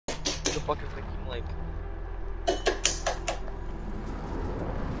the fuck is making like.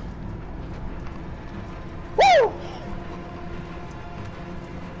 Woo!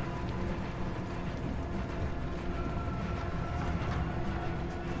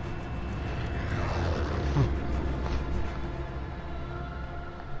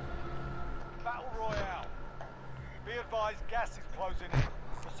 Battle Royale. Be advised, gas is closing in.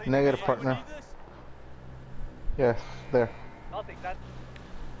 Proceed Negative, to partner. Yes, there. I'll take that.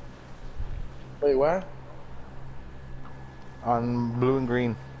 Wait, what? On blue and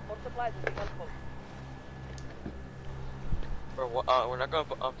green. What supplies is helpful? We're not going.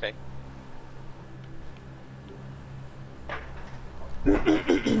 Okay.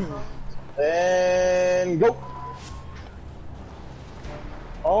 And go.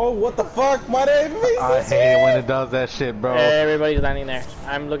 Oh, what the fuck? Why did I hate it when it does that shit, bro. Everybody's landing there.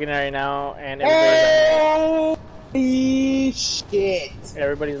 I'm looking at it right now, and everybody's Holy shit.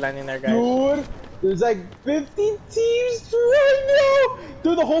 Everybody's landing there, guys. Dude, there's like 50 teams right now.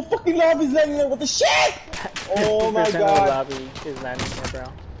 Dude, the whole fucking lobby's landing there. What the shit? Oh my 50% of the god. lobby is landing there,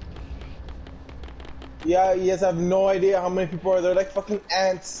 bro. Yeah, you guys have no idea how many people are there. Like fucking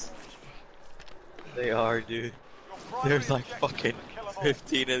ants. They are, dude. There's like fucking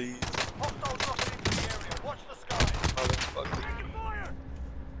 15 of these. Motherfucker.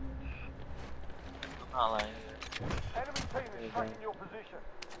 I'm not lying. Enemy team is taking your position.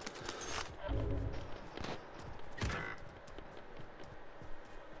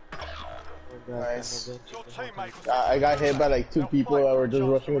 Nice. Your teammate was I got hit by like 2 people that were just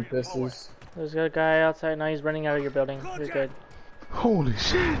rushing with pistols. There's a guy outside. Now he's running out of your building. You're good. Holy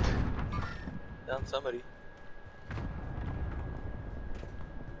shit. Down somebody.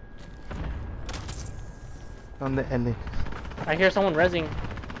 On the ending. I hear someone rezzing.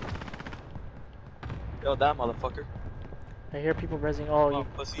 Yo, that motherfucker. I hear people rezzing. Oh, Come on,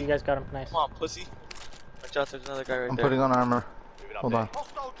 pussy. you guys got him. Nice. Come on, pussy. Watch out, there's another guy right I'm there. putting on armor. Hold on.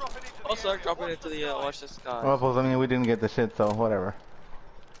 hostile dropping into the Oh, start area. dropping into the, watch this guy. Well, I mean, we didn't get the shit, so whatever.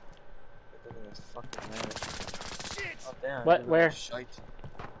 That thing is fucking mad. Oh, damn. What? dude, Where? Shite.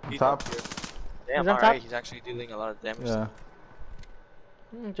 He's Top. up here. He's Damn, on alright, top? he's actually dealing a lot of damage. Yeah.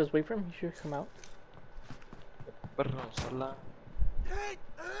 Just wait for him. He should come out. You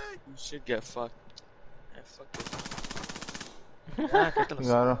should get fucked. Yeah, fuck this. Ah, You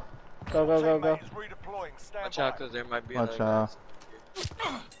got him. Go, go, go, go. Teammate is redeploying. Stand Watch by. out, cause there might be Watch another out.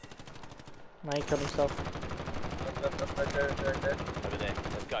 Now he killed himself. Right there. Over there.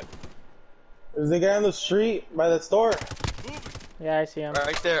 Let's go. There's the guy on the street by the store. Yeah, I see him.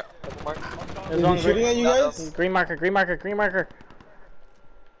 Right there. Mark. There's Is one he shooting at you guys? green marker, green marker, green marker.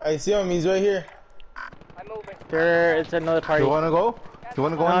 I see him. He's right here. I'm moving. There, it's another party. You wanna go? You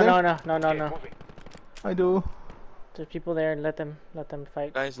wanna go in No, there? no. I do. There's people there. Let them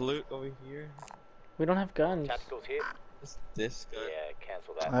fight. Guys, loot over here. We don't have guns. Tacticals here. This gun. Yeah,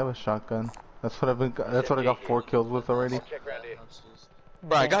 cancel that. I have a shotgun. That's what I've been. That's what I got 4 kills with already. Check around here.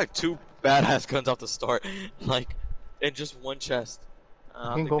 Bro, I got 2 badass guns off the start, like, in just one chest. I You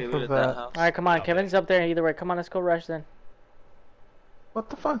don't can think go they for looted that. house. All right, come on. Kevin's up there either way. Come on, let's go rush then. What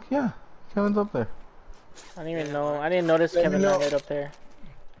the fuck? Yeah, Kevin's up there. I didn't even know. I didn't notice Let me Kevin know. not hit up there.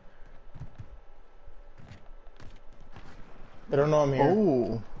 I don't know I'm here.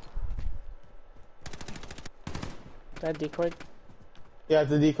 Oh, That decoy Yeah,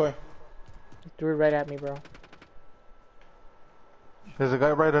 it's a decoy. threw it right at me, bro. there's a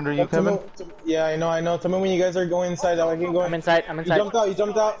guy right under you, Tell me- Kevin. Yeah, I know. Tell me when you guys are going inside. I can go. I'm inside. I'm He inside. jumped out. He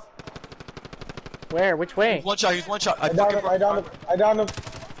jumped out. Where? Which way? He's one shot. I downed him. I downed him.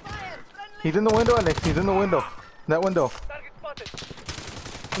 He's in the window, Alex. He's in the window. That window.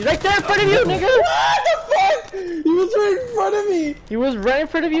 He's right there in front of you, nigga. What the fuck? He was right in front of me. He was right in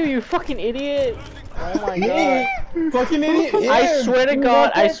front of you, you fucking idiot. Oh my god. Yeah, fucking idiot. I Yeah, swear to he was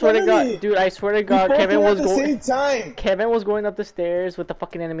God, right I in swear to front of me. God, dude, I swear to We God, both Kevin were was at the going. same time. Kevin was going up the stairs with the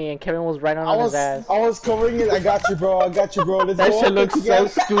fucking enemy, and Kevin was right on his ass. I was covering it. I got you, bro. Let's That go shit up there looks so together.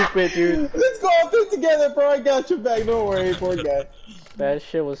 stupid, dude. Let's go up there together, bro. I got your back. Don't worry, poor guy. That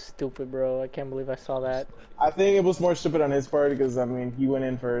shit was stupid, bro. I can't believe I saw that. I think it was more stupid on his part because I mean he went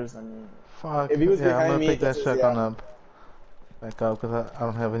in first. I mean, Fuck. If he was yeah, I'm behind gonna me, pick that that's- shotgun yeah. up. Back up, because I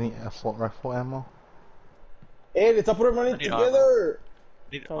don't have any assault rifle ammo. hey, let's put it running I need together.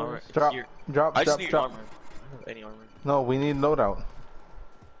 Need Oh, armor. Drop, Here. drop, I just drop, need drop. armor. I don't have any armor. No, we need loadout.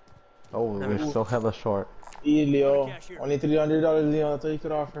 Oh, we're still hella short. Hey, Leo. Only $300, Leo. That's all you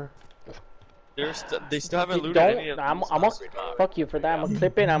could offer. They still haven't Dude, looted any of don't. I'm these gonna houses. fuck you for that. I'm gonna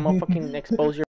clip it. I'm gonna fucking expose your.